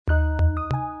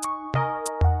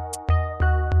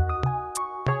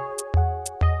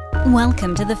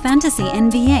Welcome to the Fantasy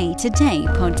NBA Today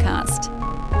podcast.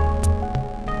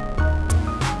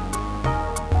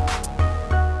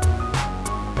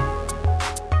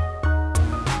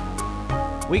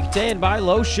 Week 10 Buy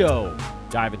Low Show.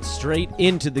 Diving straight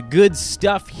into the good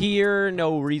stuff here.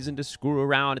 No reason to screw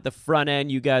around at the front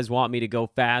end. You guys want me to go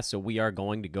fast, so we are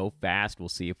going to go fast. We'll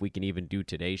see if we can even do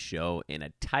today's show in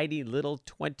a tidy little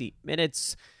 20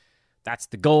 minutes. That's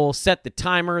the goal. Set the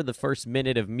timer. The first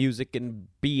minute of music and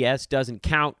BS doesn't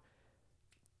count.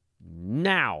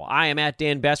 Now, I am at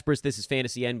Dan Besbris. This is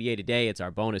Fantasy NBA Today. It's our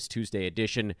bonus Tuesday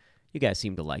edition. You guys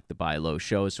seem to like the Buy Low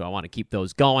shows, so I want to keep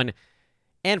those going.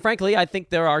 And frankly, I think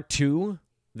there are two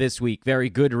this week very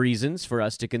good reasons for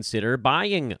us to consider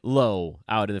buying low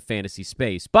out in the fantasy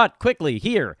space. But quickly,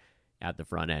 here at the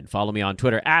front end, follow me on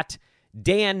Twitter at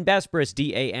Dan Besbris,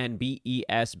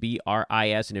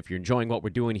 DanBesbris. And if you're enjoying what we're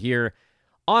doing here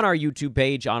on our YouTube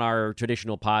page, on our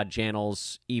traditional pod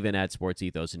channels, even at Sports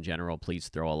Ethos in general, please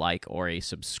throw a like or a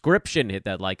subscription. Hit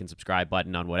that like and subscribe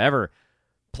button on whatever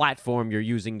platform you're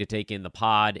using to take in the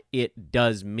pod. It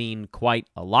does mean quite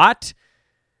a lot.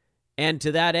 And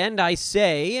to that end, I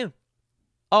say,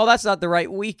 oh, that's not the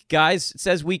right week, guys. It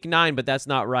says week 9, but that's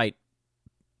not right.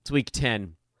 It's week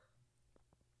 10.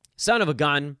 Son of a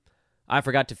gun. I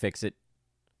forgot to fix it.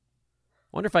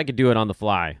 Wonder if I could do it on the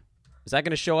fly. Is that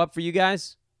going to show up for you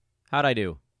guys? How'd I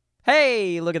do?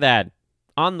 Hey, look at that.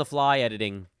 On the fly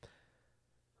editing.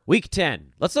 Week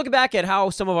 10. Let's look back at how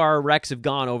some of our recs have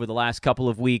gone over the last couple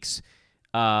of weeks.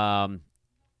 I'm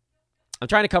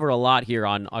trying to cover a lot here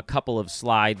on a couple of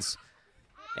slides.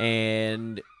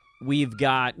 And we've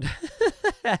got...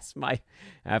 That's my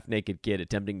half-naked kid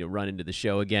attempting to run into the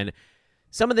show again.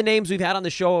 Some of the names we've had on the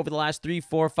show over the last 3,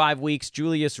 4, 5 weeks.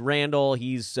 Julius Randle,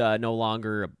 he's no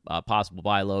longer a possible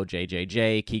buy low.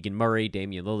 JJJ, Keegan Murray,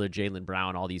 Damian Lillard, Jaylen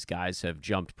Brown, all these guys have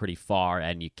jumped pretty far,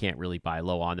 and you can't really buy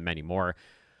low on them anymore.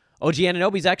 OG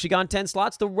Anunoby's actually gone 10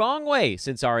 slots the wrong way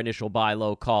since our initial buy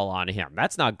low call on him.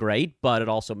 That's not great, but it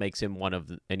also makes him one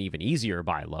of an even easier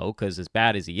buy low, because as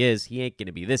bad as he is, he ain't going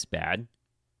to be this bad.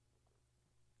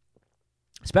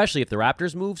 Especially if the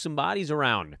Raptors move some bodies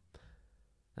around.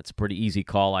 That's a pretty easy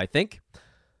call, I think.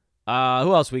 Who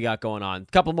else we got going on? A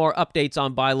couple more updates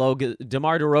on buy low.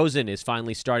 DeMar DeRozan is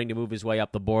finally starting to move his way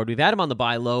up the board. We've had him on the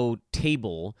buy low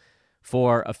table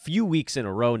for a few weeks in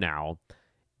a row now,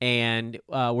 and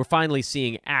we're finally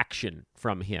seeing action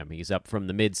from him. He's up from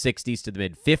the mid-60s to the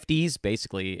mid-50s.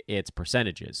 Basically, it's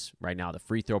percentages. Right now, the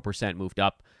free throw percent moved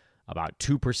up about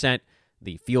 2%.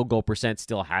 The field goal percent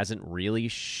still hasn't really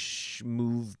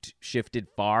shifted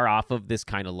far off of this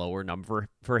kind of lower number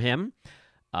for him.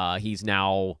 He's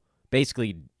now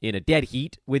basically in a dead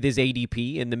heat with his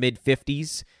ADP in the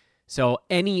mid-50s. So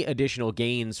any additional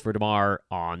gains for DeMar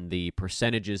on the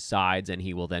percentages sides, and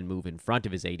he will then move in front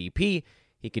of his ADP.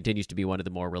 He continues to be one of the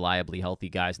more reliably healthy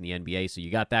guys in the NBA, so you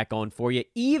got that going for you.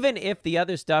 Even if the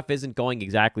other stuff isn't going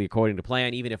exactly according to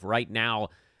plan, even if right now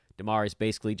DeMar is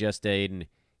basically just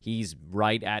he's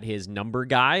right at his number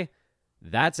guy,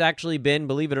 that's actually been,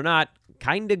 believe it or not,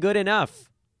 kind of good enough.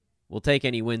 We'll take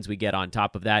any wins we get on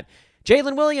top of that.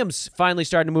 Jalen Williams finally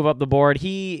starting to move up the board.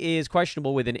 He is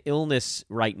questionable with an illness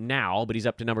right now, but he's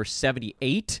up to number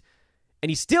 78, and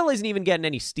he still isn't even getting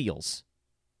any steals.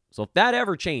 So if that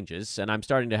ever changes, and I'm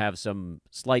starting to have some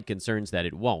slight concerns that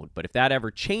it won't, but if that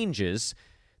ever changes,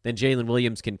 then Jalen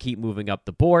Williams can keep moving up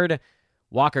the board.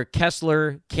 Walker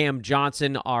Kessler, Cam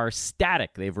Johnson are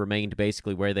static. They've remained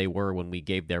basically where they were when we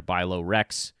gave their buy low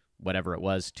recs, whatever it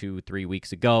was, 2-3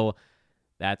 weeks ago.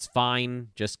 That's fine.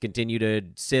 Just continue to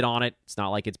sit on it. It's not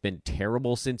like it's been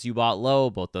terrible since you bought low.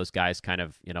 Both those guys kind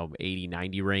of, 80,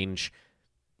 90 range.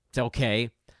 It's okay.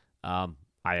 I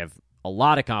have a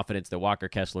lot of confidence that Walker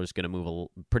Kessler is going to move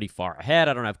pretty far ahead.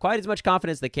 I don't have quite as much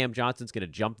confidence that Cam Johnson's going to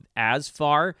jump as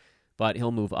far, but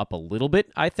he'll move up a little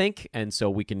bit, I think, and so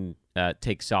we can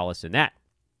take solace in that.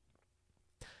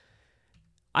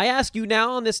 I ask you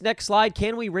now on this next slide,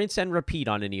 can we rinse and repeat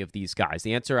on any of these guys?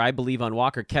 The answer, I believe, on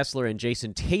Walker Kessler and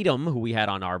Jason Tatum, who we had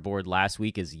on our board last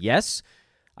week, is yes.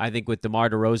 I think with DeMar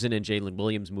DeRozan and Jalen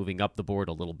Williams moving up the board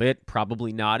a little bit,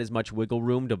 probably not as much wiggle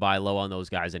room to buy low on those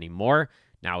guys anymore.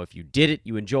 Now, if you did it,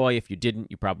 you enjoy. If you didn't,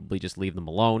 you probably just leave them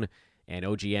alone. And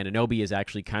OG Anunoby is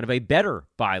actually kind of a better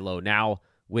buy low now,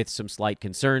 with some slight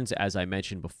concerns, as I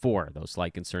mentioned before. Those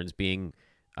slight concerns being,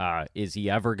 is he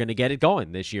ever going to get it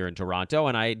going this year in Toronto?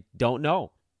 And I don't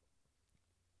know.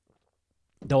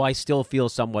 Though I still feel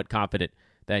somewhat confident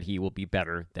that he will be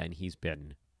better than he's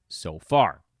been so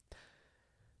far.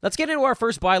 Let's get into our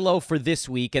first buy low for this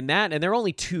week, and there are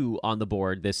only two on the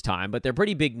board this time, but they're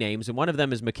pretty big names, and one of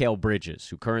them is Mikal Bridges,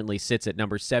 who currently sits at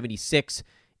number 76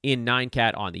 in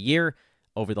 9-cat on the year.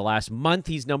 Over the last month,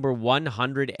 he's number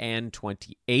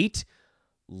 128,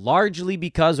 largely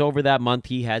because over that month,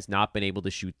 he has not been able to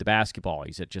shoot the basketball.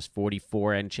 He's at just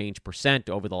 44 and change percent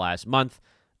over the last month.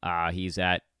 He's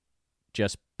at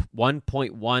just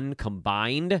 1.1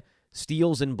 combined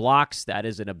steals and blocks. That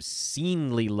is an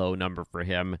obscenely low number for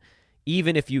him,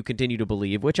 even if you continue to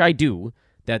believe, which I do,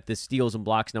 that the steals and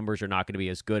blocks numbers are not going to be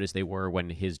as good as they were when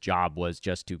his job was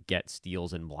just to get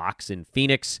steals and blocks in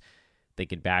Phoenix.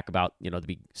 Thinking back about,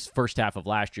 the first half of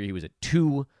last year, he was at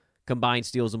 2 combined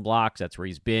steals and blocks. That's where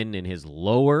he's been in his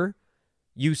lower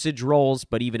usage roles,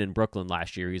 but even in Brooklyn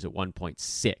last year, he's at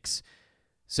 1.6.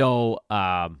 So,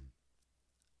 and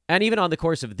even on the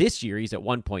course of this year, he's at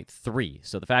 1.3.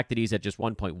 So the fact that he's at just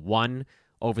 1.1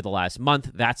 over the last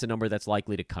month, that's a number that's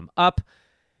likely to come up.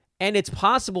 And it's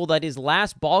possible that his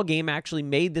last ball game actually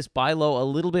made this buy low a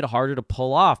little bit harder to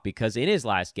pull off, because in his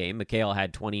last game, Mikal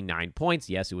had 29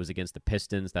 points. Yes, it was against the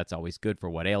Pistons. That's always good for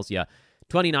what ails you.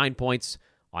 29 points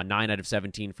on 9 out of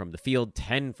 17 from the field,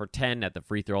 10 for 10 at the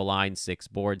free throw line, 6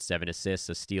 boards, 7 assists,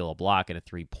 a steal, a block, and a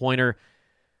three-pointer.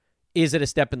 Is it a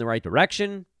step in the right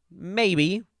direction?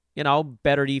 Maybe.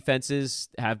 Better defenses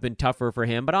have been tougher for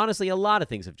him, but honestly, a lot of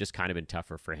things have just kind of been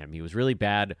tougher for him. He was really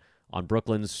bad on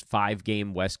Brooklyn's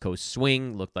 5-game West Coast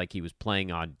swing. Looked like he was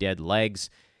playing on dead legs.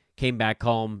 Came back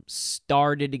home,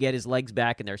 started to get his legs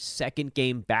back in their second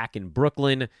game back in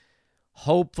Brooklyn.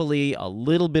 Hopefully a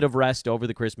little bit of rest over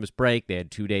the Christmas break. They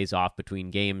had 2 days off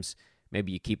between games.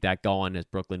 Maybe you keep that going as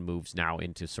Brooklyn moves now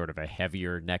into sort of a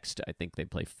heavier next. I think they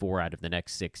play 4 out of the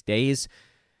next 6 days.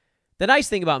 The nice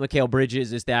thing about Mikal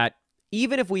Bridges is that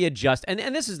even if we adjust, and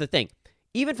this is the thing,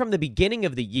 even from the beginning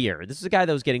of the year, this is a guy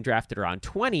that was getting drafted around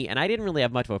 20, and I didn't really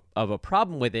have much of a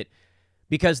problem with it,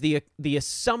 because the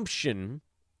assumption,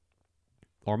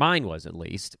 or mine was at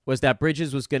least, was that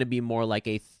Bridges was going to be more like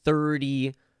a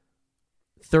 30,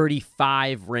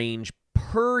 35 range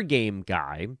per game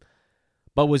guy,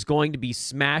 but was going to be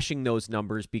smashing those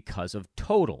numbers because of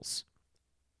totals.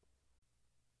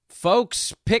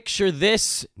 Folks, picture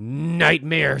this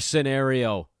nightmare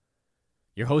scenario.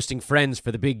 You're hosting friends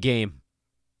for the big game.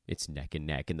 It's neck and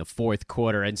neck in the fourth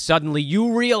quarter, and suddenly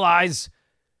you realize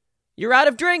you're out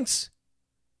of drinks.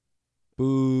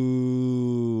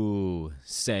 Boo,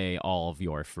 say all of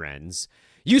your friends.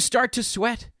 You start to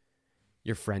sweat.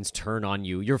 Your friends turn on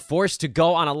you. You're forced to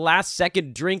go on a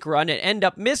last-second drink run and end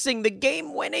up missing the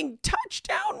game-winning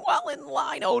touchdown while in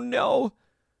line. Oh, no.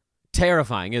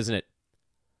 Terrifying, isn't it?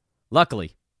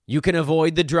 Luckily, you can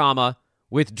avoid the drama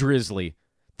with Drizzly,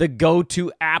 the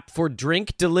go-to app for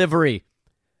drink delivery.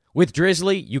 With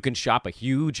Drizzly, you can shop a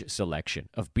huge selection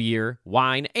of beer,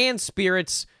 wine, and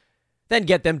spirits, then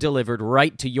get them delivered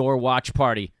right to your watch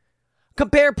party.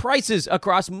 Compare prices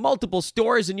across multiple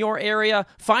stores in your area,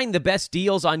 find the best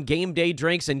deals on game day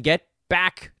drinks, and get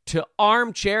back to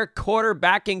armchair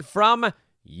quarterbacking from,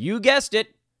 you guessed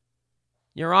it,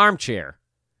 your armchair.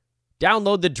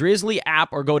 Download the Drizzly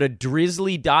app or go to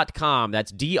drizzly.com.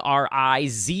 That's DRIZLY.com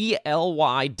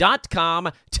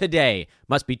today.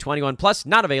 Must be 21 plus,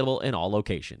 not available in all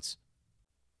locations.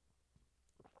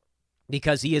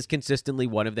 Because he is consistently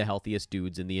one of the healthiest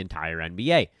dudes in the entire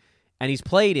NBA. And he's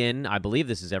played in, I believe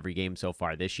this is every game so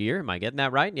far this year. Am I getting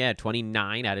that right? Yeah,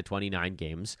 29 out of 29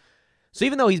 games. So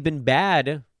even though he's been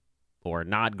bad or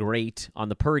not great on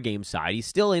the per game side, he's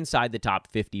still inside the top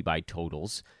 50 by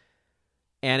totals.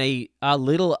 And a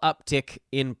little uptick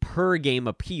in per-game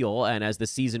appeal. And as the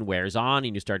season wears on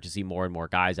and you start to see more and more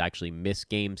guys actually miss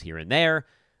games here and there,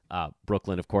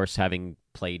 Brooklyn, of course, having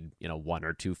played 1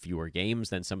 or 2 fewer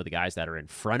games than some of the guys that are in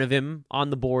front of him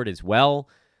on the board as well.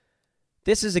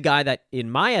 This is a guy that, in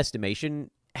my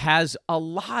estimation, has a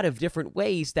lot of different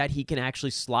ways that he can actually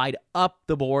slide up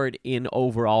the board in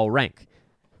overall rank.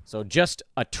 So just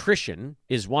attrition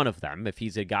is one of them. If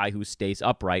he's a guy who stays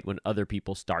upright when other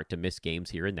people start to miss games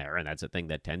here and there, and that's a thing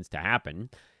that tends to happen,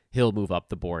 he'll move up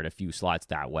the board a few slots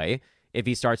that way. If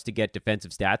he starts to get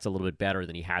defensive stats a little bit better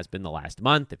than he has been the last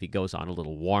month, if he goes on a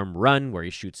little warm run where he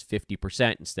shoots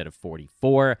 50% instead of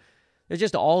 44%, there's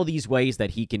just all these ways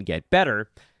that he can get better.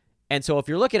 And so if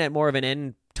you're looking at more of an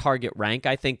end target rank,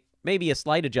 I think maybe a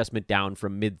slight adjustment down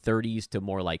from mid-30s to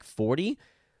more like 40.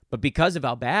 But because of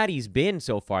how bad he's been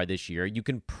so far this year, you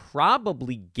can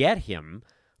probably get him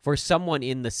for someone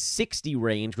in the 60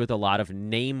 range with a lot of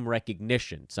name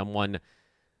recognition. Someone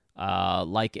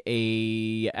like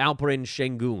a Alperen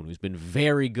Şengün, who's been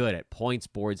very good at points,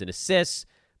 boards, and assists,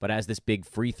 but has this big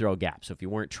free throw gap. So if you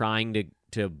weren't trying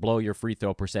to blow your free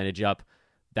throw percentage up,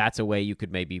 that's a way you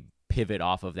could maybe pivot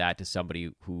off of that to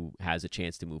somebody who has a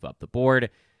chance to move up the board.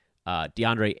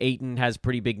 DeAndre Ayton has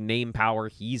pretty big name power.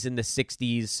 He's in the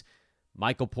 60s.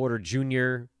 Michael Porter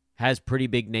Jr. has pretty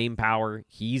big name power.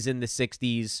 He's in the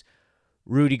 60s.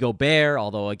 Rudy Gobert,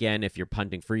 although, again, if you're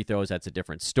punting free throws, that's a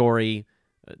different story.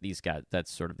 These guys,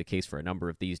 that's sort of the case for a number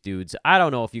of these dudes. I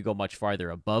don't know if you go much farther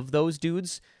above those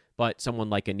dudes, but someone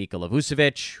like a Nikola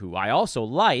Vucevic, who I also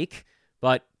like,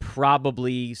 but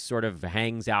probably sort of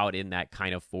hangs out in that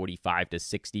kind of 45 to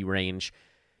 60 range.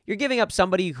 You're giving up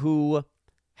somebody who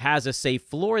has a safe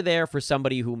floor there for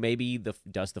somebody who maybe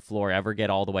does the floor ever get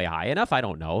all the way high enough? I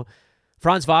don't know.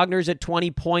 Franz Wagner's at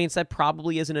 20 points. That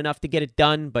probably isn't enough to get it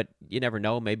done, but you never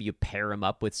know. Maybe you pair him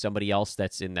up with somebody else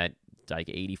that's in that like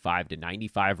 85 to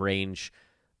 95 range,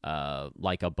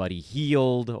 like a Buddy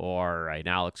Hield or an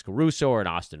Alex Caruso or an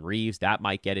Austin Reeves. That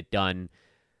might get it done.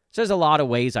 So there's a lot of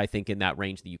ways, I think, in that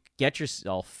range that you could get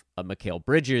yourself a Mikal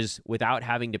Bridges without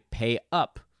having to pay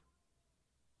up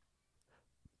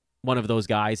one of those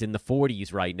guys in the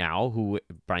 40s right now who,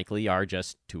 frankly, are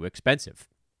just too expensive.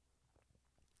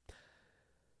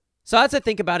 So that's, I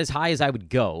think, about as high as I would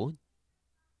go.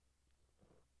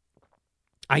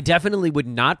 I definitely would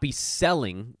not be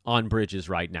selling on Bridges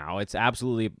right now. It's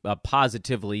absolutely,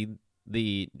 positively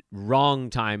the wrong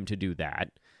time to do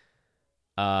that.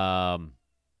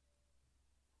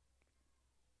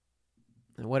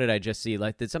 What did I just see?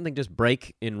 Like, did something just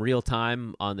break in real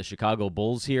time on the Chicago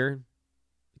Bulls here?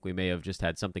 We may have just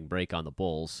had something break on the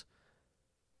Bulls.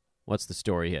 What's the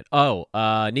story hit? Oh,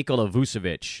 Nikola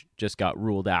Vucevic just got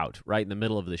ruled out right in the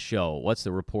middle of the show. What's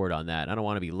the report on that? I don't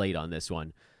want to be late on this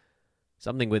one.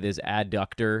 Something with his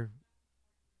adductor.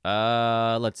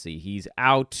 Let's see. He's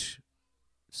out.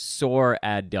 Sore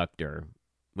adductor.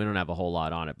 We don't have a whole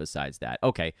lot on it besides that.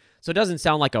 Okay, so it doesn't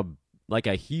sound like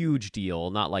a huge deal,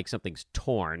 not like something's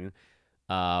torn.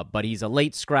 But he's a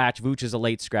late scratch. Vooch is a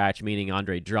late scratch, meaning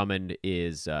Andre Drummond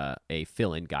is a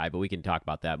fill-in guy. But we can talk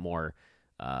about that more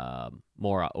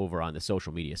over on the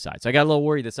social media side. So I got a little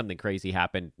worried that something crazy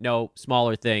happened. No,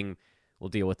 smaller thing.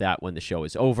 We'll deal with that when the show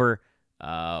is over.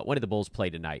 When did the Bulls play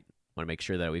tonight? I want to make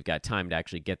sure that we've got time to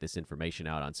actually get this information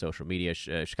out on social media.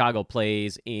 Chicago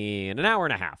plays in an hour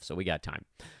and a half, so we got time.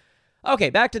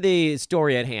 Okay, back to the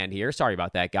story at hand here. Sorry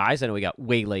about that, guys. I know we got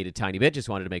way late a tiny bit. Just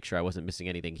wanted to make sure I wasn't missing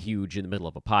anything huge in the middle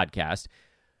of a podcast.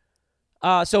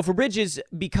 So for Bridges,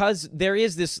 because there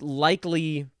is this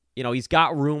likely, he's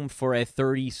got room for a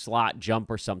 30-slot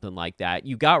jump or something like that.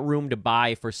 You got room to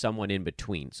buy for someone in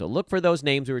between. So look for those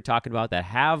names we were talking about that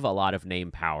have a lot of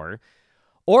name power.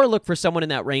 Or look for someone in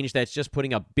that range that's just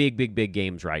putting up big, big, big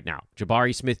games right now.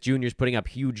 Jabari Smith Jr. is putting up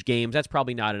huge games. That's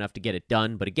probably not enough to get it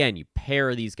done. But again, you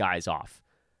pair these guys off.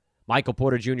 Michael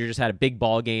Porter Jr. just had a big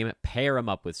ball game. Pair him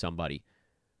up with somebody.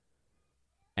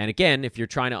 And again, if you're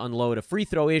trying to unload a free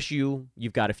throw issue,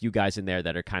 you've got a few guys in there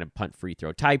that are kind of punt free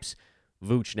throw types.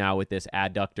 Vooch now with this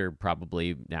adductor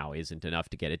probably now isn't enough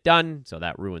to get it done. So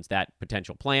that ruins that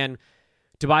potential plan.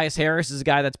 Tobias Harris is a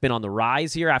guy that's been on the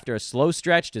rise here after a slow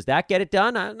stretch. Does that get it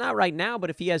done? Not right now, but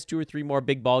if he has 2 or 3 more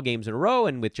big ball games in a row,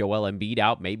 and with Joel Embiid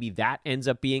out, maybe that ends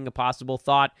up being a possible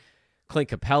thought. Clint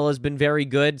Capella's been very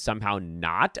good. Somehow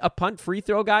not a punt free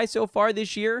throw guy so far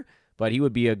this year, but he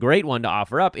would be a great one to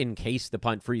offer up in case the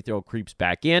punt free throw creeps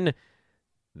back in.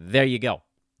 There you go.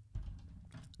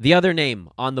 The other name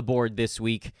on the board this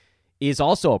week is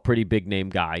also a pretty big name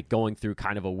guy going through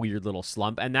kind of a weird little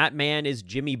slump, and that man is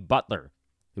Jimmy Butler.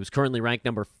 He was currently ranked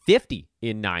number 50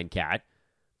 in 9Cat.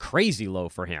 Crazy low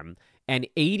for him. And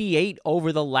 88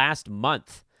 over the last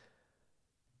month.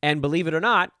 And believe it or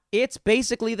not, it's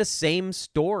basically the same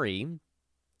story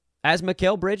as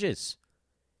Mikal Bridges.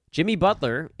 Jimmy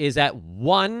Butler is at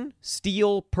 1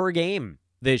 steal per game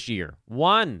this year.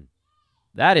 1.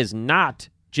 That is not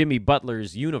Jimmy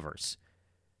Butler's universe.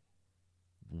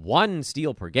 1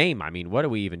 steal per game. I mean, what are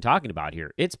we even talking about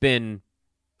here? It's been,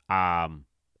 I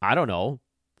don't know,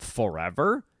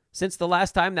 forever since the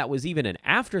last time that was even an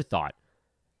afterthought.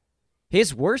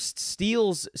 His worst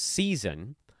steals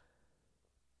season,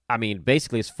 I mean,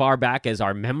 basically as far back as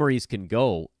our memories can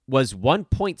go, was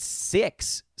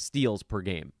 1.6 steals per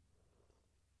game.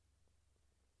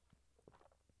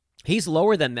 He's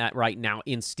lower than that right now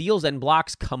in steals and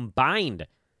blocks combined.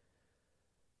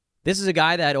 This is a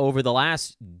guy that over the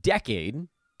last decade,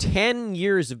 10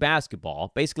 years of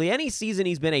basketball, basically any season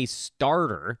he's been a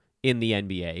starter in the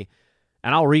NBA,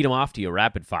 and I'll read them off to you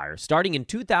rapid fire. Starting in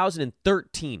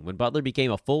 2013, when Butler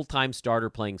became a full-time starter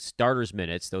playing starters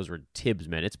minutes, those were Tibbs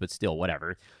minutes, but still,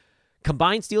 whatever.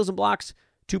 Combined steals and blocks,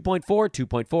 2.4,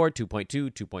 2.4,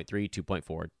 2.2, 2.3,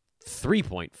 2.4,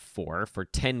 3.4 for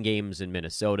 10 games in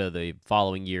Minnesota. The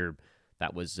following year,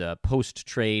 that was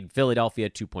post-trade. Philadelphia,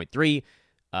 2.3.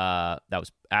 That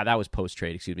was post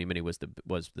trade. Excuse me. Minnie was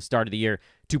the start of the year.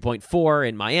 2.4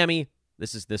 in Miami.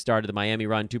 This is the start of the Miami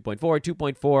run. 2.4,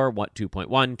 2.4,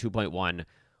 2.1, 2.1,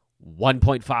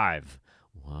 1.5.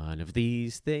 One of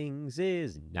these things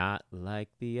is not like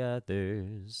the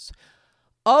others.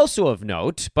 Also of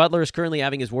note, Butler is currently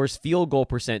having his worst field goal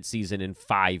percent season in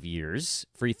 5 years.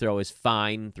 Free throw is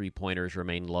fine. Three-pointers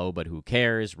remain low, but who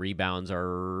cares? Rebounds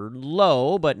are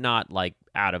low, but not like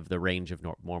out of the range of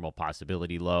normal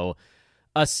possibility low.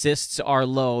 Assists are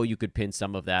low. You could pin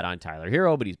some of that on Tyler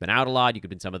Hero, but he's been out a lot. You could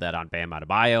pin some of that on Bam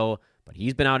Adebayo, but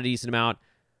he's been out a decent amount.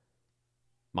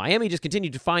 Miami just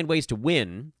continued to find ways to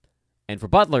win. And for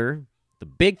Butler, the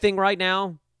big thing right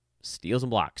now, steals and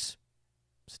blocks.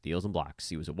 Steals and blocks.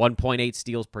 He was at 1.8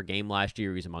 steals per game last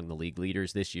year. He's among the league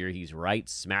leaders this year. He's right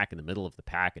smack in the middle of the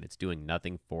pack, and it's doing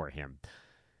nothing for him.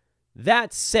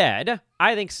 That said,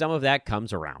 I think some of that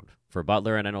comes around for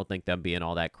Butler, and I don't think them being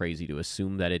all that crazy to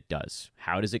assume that it does.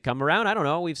 How does it come around? I don't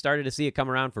know. We've started to see it come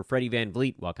around for Freddie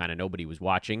VanVleet while kind of nobody was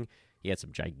watching. He had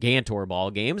some gigantor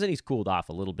ball games, and he's cooled off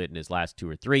a little bit in his last 2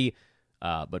 or 3.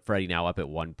 But Freddie now up at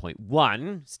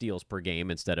 1.1 steals per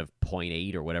game instead of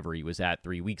 0.8 or whatever he was at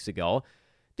 3 weeks ago.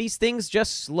 These things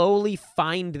just slowly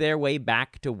find their way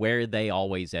back to where they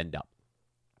always end up.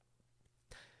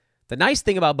 The nice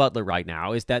thing about Butler right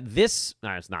now is that it's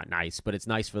not nice, but it's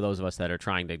nice for those of us that are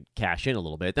trying to cash in a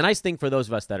little bit. The nice thing for those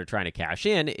of us that are trying to cash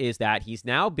in is that he's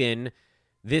now been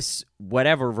this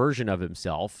whatever version of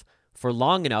himself for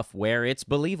long enough where it's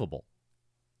believable.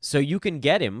 So you can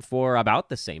get him for about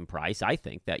the same price, I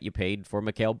think, that you paid for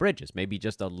Mikal Bridges, maybe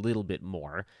just a little bit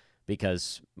more,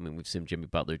 because we've seen Jimmy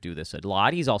Butler do this a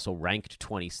lot. He's also ranked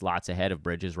 20 slots ahead of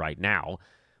Bridges right now.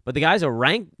 But the guys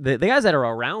the guys that are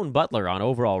around Butler on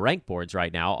overall rank boards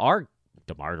right now are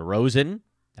DeMar DeRozan.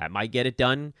 That might get it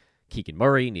done. Keegan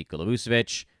Murray, Nikola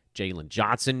Vucevic, Jalen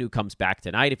Johnson, who comes back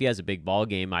tonight. If he has a big ball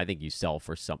game, I think you sell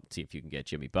for some. See if you can get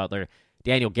Jimmy Butler.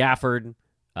 Daniel Gafford,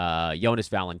 Jonas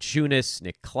Valanciunas,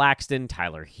 Nick Claxton,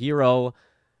 Tyler Hero,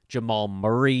 Jamal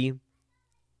Murray,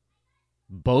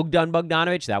 Bogdan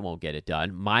Bogdanovic. That won't get it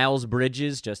done. Miles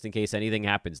Bridges, just in case anything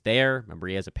happens there. Remember,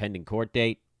 he has a pending court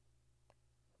date.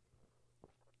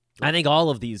 I think all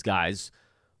of these guys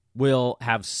will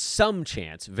have some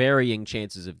chance, varying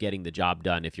chances of getting the job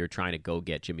done if you're trying to go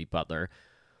get Jimmy Butler,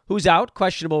 who's out,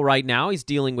 questionable right now. He's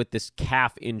dealing with this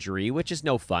calf injury, which is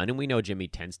no fun, and we know Jimmy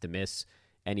tends to miss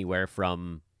anywhere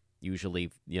from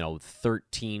usually,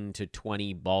 13 to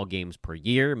 20 ball games per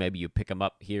year. Maybe you pick him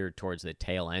up here towards the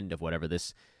tail end of whatever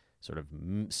this sort of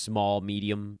small,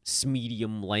 medium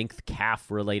length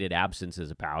calf-related absence is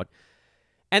about.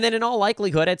 And then in all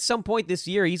likelihood, at some point this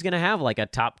year, he's going to have like a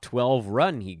top 12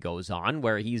 run he goes on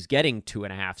where he's getting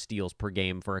 2.5 steals per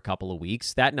game for a couple of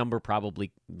weeks. That number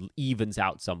probably evens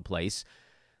out someplace.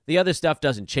 The other stuff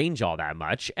doesn't change all that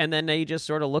much. And then he just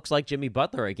sort of looks like Jimmy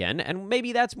Butler again. And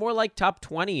maybe that's more like top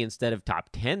 20 instead of top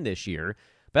 10 this year.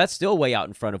 But that's still way out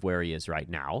in front of where he is right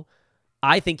now.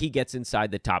 I think he gets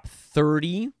inside the top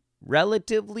 30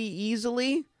 relatively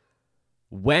easily.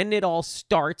 When it all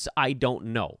starts, I don't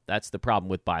know. That's the problem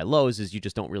with buy lows, is you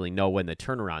just don't really know when the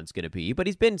turnaround's going to be. But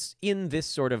he's been in this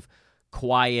sort of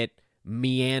quiet,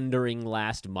 meandering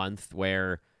last month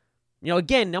where,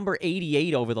 again, number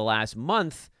 88 over the last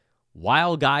month,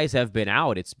 while guys have been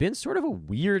out, it's been sort of a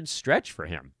weird stretch for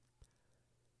him.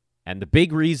 And the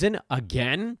big reason,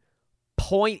 again,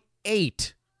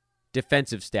 0.8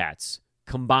 defensive stats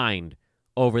combined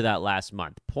over that last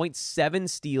month. 0.7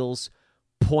 steals,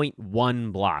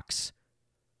 0.1 blocks.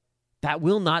 That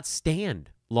will not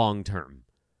stand long term.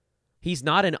 He's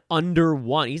not an under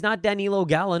 1. He's not Danilo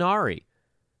Gallinari.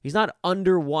 He's not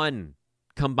under 1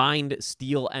 combined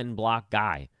steal and block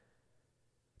guy.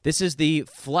 This is the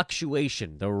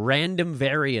fluctuation, the random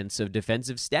variance of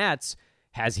defensive stats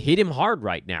has hit him hard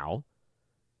right now.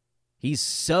 He's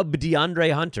sub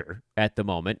DeAndre Hunter at the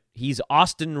moment. He's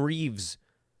Austin Reeves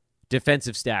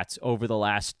defensive stats over the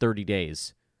last 30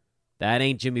 days. That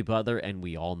ain't Jimmy Butler, and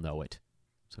we all know it.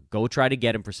 So go try to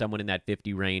get him for someone in that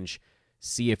 50 range.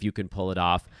 See if you can pull it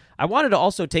off. I wanted to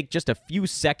also take just a few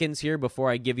seconds here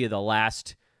before I give you the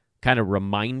last kind of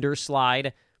reminder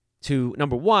slide to,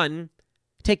 number one,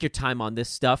 take your time on this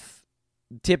stuff.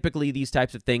 Typically, these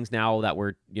types of things now that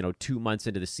we're, 2 months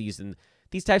into the season,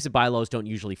 these types of buy lows don't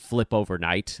usually flip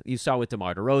overnight. You saw with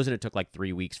DeMar DeRozan, it took like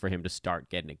 3 weeks for him to start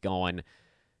getting it going.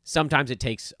 Sometimes it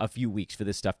takes a few weeks for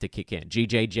this stuff to kick in.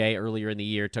 GJJ earlier in the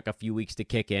year took a few weeks to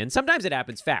kick in. Sometimes it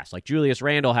happens fast. Like Julius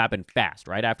Randle happened fast.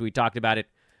 Right after we talked about it,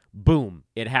 boom,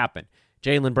 it happened.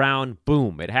 Jaylen Brown,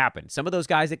 boom, it happened. Some of those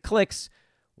guys, it clicks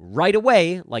right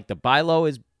away, like the buy low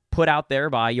is put out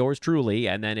there by yours truly,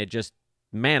 and then it just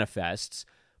manifests.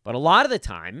 But a lot of the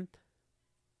time,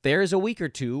 there's a week or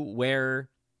two where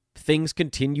things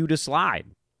continue to slide.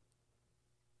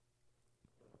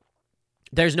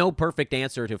 There's no perfect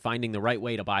answer to finding the right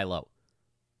way to buy low.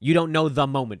 You don't know the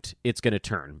moment it's going to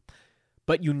turn.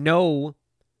 But you know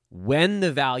when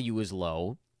the value is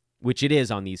low, which it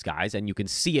is on these guys, and you can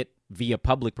see it via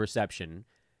public perception,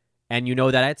 and you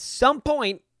know that at some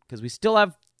point, because we still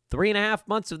have 3.5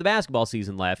 months of the basketball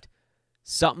season left,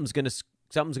 something's going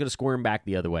to squirm back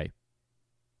the other way.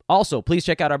 Also, please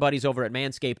check out our buddies over at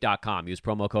manscaped.com. Use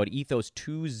promo code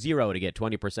ETHOS20 to get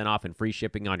 20% off and free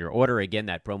shipping on your order. Again,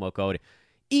 that promo code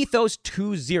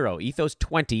ETHOS20,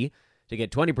 ETHOS20, to get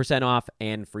 20% off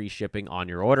and free shipping on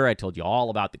your order. I told you all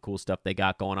about the cool stuff they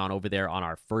got going on over there on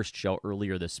our first show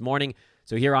earlier this morning.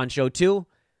 So here on show 2,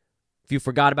 if you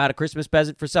forgot about a Christmas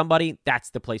present for somebody, that's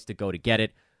the place to go to get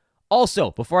it.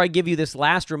 Also, before I give you this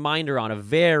last reminder on a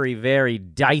very, very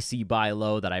dicey buy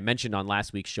low that I mentioned on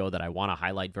last week's show that I want to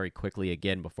highlight very quickly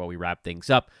again before we wrap things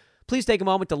up, please take a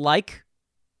moment to like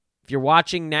if you're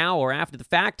watching now or after the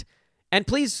fact, and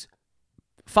please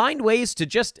find ways to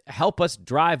just help us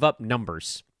drive up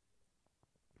numbers.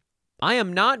 I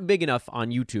am not big enough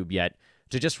on YouTube yet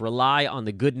to just rely on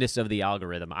the goodness of the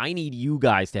algorithm. I need you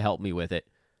guys to help me with it.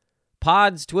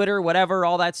 Pods, Twitter, whatever,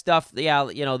 all that stuff, yeah,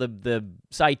 you know, the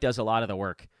site does a lot of the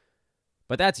work.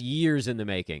 But that's years in the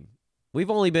making. We've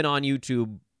only been on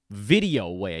YouTube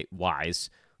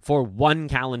video-wise for 1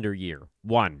 calendar year.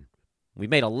 1. We've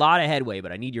made a lot of headway,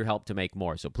 but I need your help to make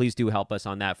more. So please do help us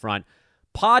on that front.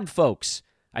 Pod folks,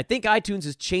 I think iTunes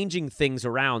is changing things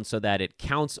around so that it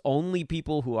counts only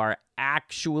people who are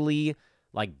actually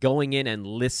like going in and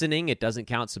listening. It doesn't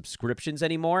count subscriptions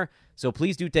anymore. So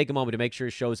please do take a moment to make sure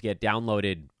shows get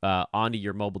downloaded onto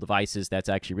your mobile devices. That's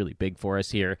actually really big for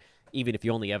us here. Even if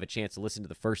you only have a chance to listen to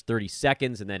the first 30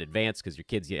 seconds and then advance because your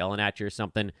kid's yelling at you or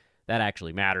something, that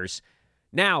actually matters.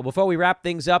 Now, before we wrap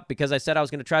things up, because I said I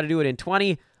was going to try to do it in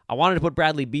 20, I wanted to put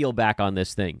Bradley Beal back on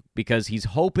this thing because he's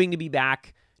hoping to be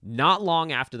back not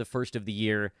long after the first of the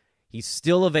year. He's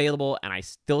still available, and I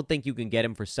still think you can get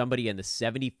him for somebody in the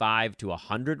 75 to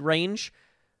 100 range.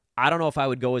 I don't know if I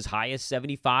would go as high as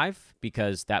 75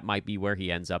 because that might be where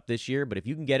he ends up this year. But if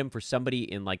you can get him for somebody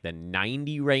in like the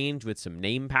 90 range with some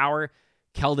name power,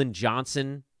 Keldon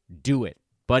Johnson, do it.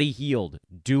 Buddy Hield,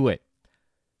 do it.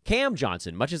 Cam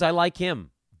Johnson, much as I like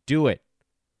him, do it.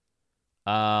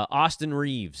 Austin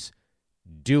Reeves,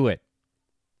 do it.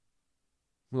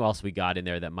 Who else we got in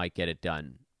there that might get it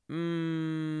done?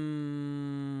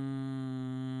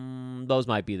 Those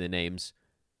might be the names.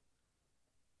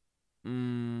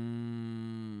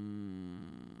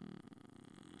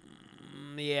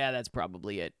 Yeah, that's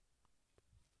probably it.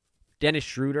 Dennis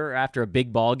Schroeder, after a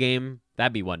big ball game,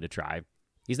 that'd be one to try.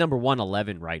 He's number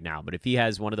 111 right now, but if he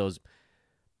has one of those,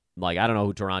 like, I don't know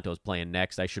who Toronto's playing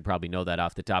next. I should probably know that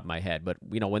off the top of my head. But,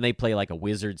 you know, when they play like a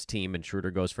Wizards team and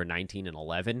Schroeder goes for 19 and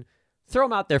 11, throw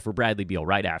him out there for Bradley Beal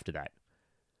right after that.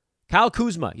 Kyle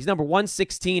Kuzma, he's number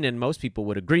 116, and most people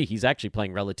would agree he's actually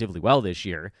playing relatively well this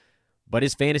year. But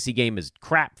his fantasy game is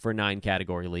crap for 9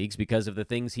 category leagues because of the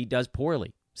things he does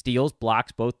poorly. Steals,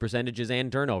 blocks, both percentages, and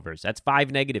turnovers. That's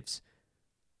 5 negatives.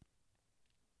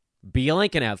 Beal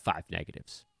ain't going to have 5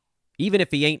 negatives. Even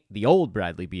if he ain't the old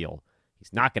Bradley Beal,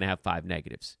 he's not going to have 5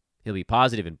 negatives. He'll be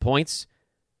positive in points.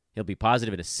 He'll be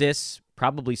positive in assists,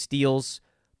 probably steals,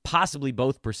 possibly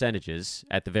both percentages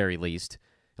at the very least.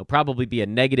 He'll probably be a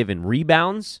negative in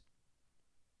rebounds,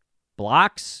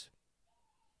 blocks,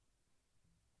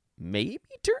 maybe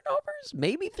turnovers,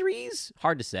 maybe threes.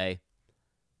 Hard to say.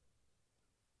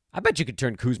 I bet you could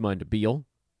turn Kuzma into Beal.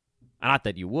 Not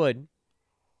that you would.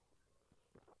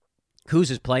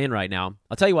 Kuz is playing right now.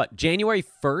 I'll tell you what, January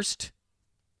 1st,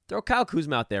 throw Kyle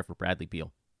Kuzma out there for Bradley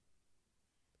Beal.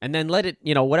 And then let it,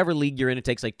 you know, whatever league you're in, it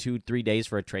takes like 2-3 days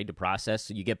for a trade to process,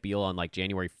 so you get Beal on like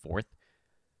January 4th.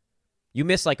 You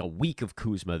miss like a week of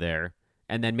Kuzma there,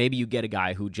 and then maybe you get a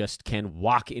guy who just can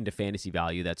walk into fantasy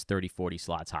value that's 30-40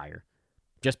 slots higher,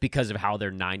 just because of how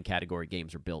their 9-category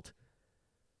games are built.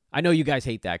 I know you guys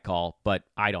hate that call, but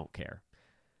I don't care.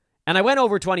 And I went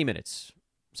over 20 minutes.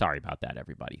 Sorry about that,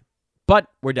 everybody. But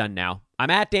we're done now. I'm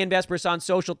at Dan Vespers on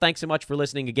social. Thanks so much for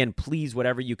listening. Again, please,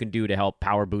 whatever you can do to help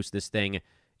power boost this thing.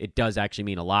 It does actually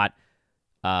mean a lot.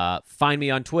 Find me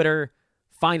on Twitter.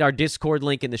 Find our Discord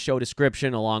link in the show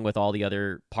description, along with all the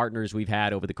other partners we've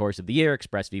had over the course of the year,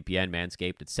 ExpressVPN,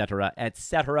 Manscaped, etc.,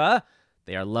 etc.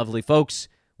 They are lovely folks.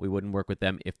 We wouldn't work with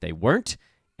them if they weren't.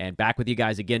 And back with you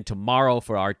guys again tomorrow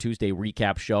for our Tuesday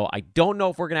recap show. I don't know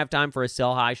if we're going to have time for a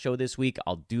Sell High show this week.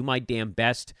 I'll do my damn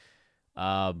best.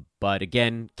 But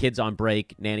again, kids on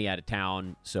break, nanny out of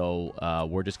town, so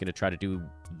we're just going to try to do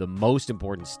the most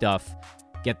important stuff,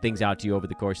 get things out to you over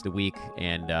the course of the week,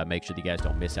 and make sure that you guys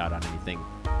don't miss out on anything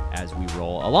as we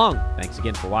roll along. Thanks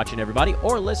again for watching, everybody,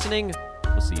 or listening.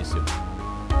 We'll see you soon.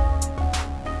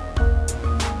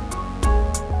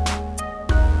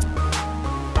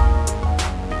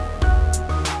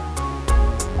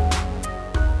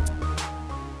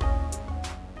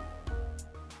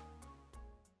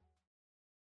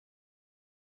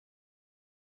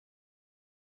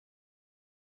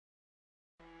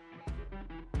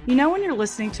 You know when you're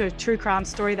listening to a true crime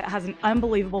story that has an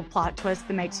unbelievable plot twist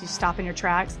that makes you stop in your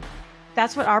tracks?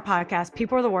 That's what our podcast,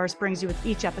 People Are the Worst, brings you with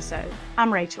each episode.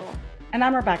 I'm Rachel. And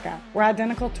I'm Rebecca. We're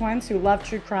identical twins who love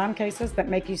true crime cases that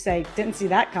make you say, didn't see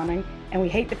that coming, and we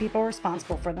hate the people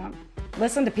responsible for them.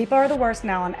 Listen to People Are the Worst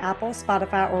now on Apple,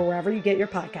 Spotify, or wherever you get your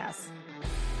podcasts.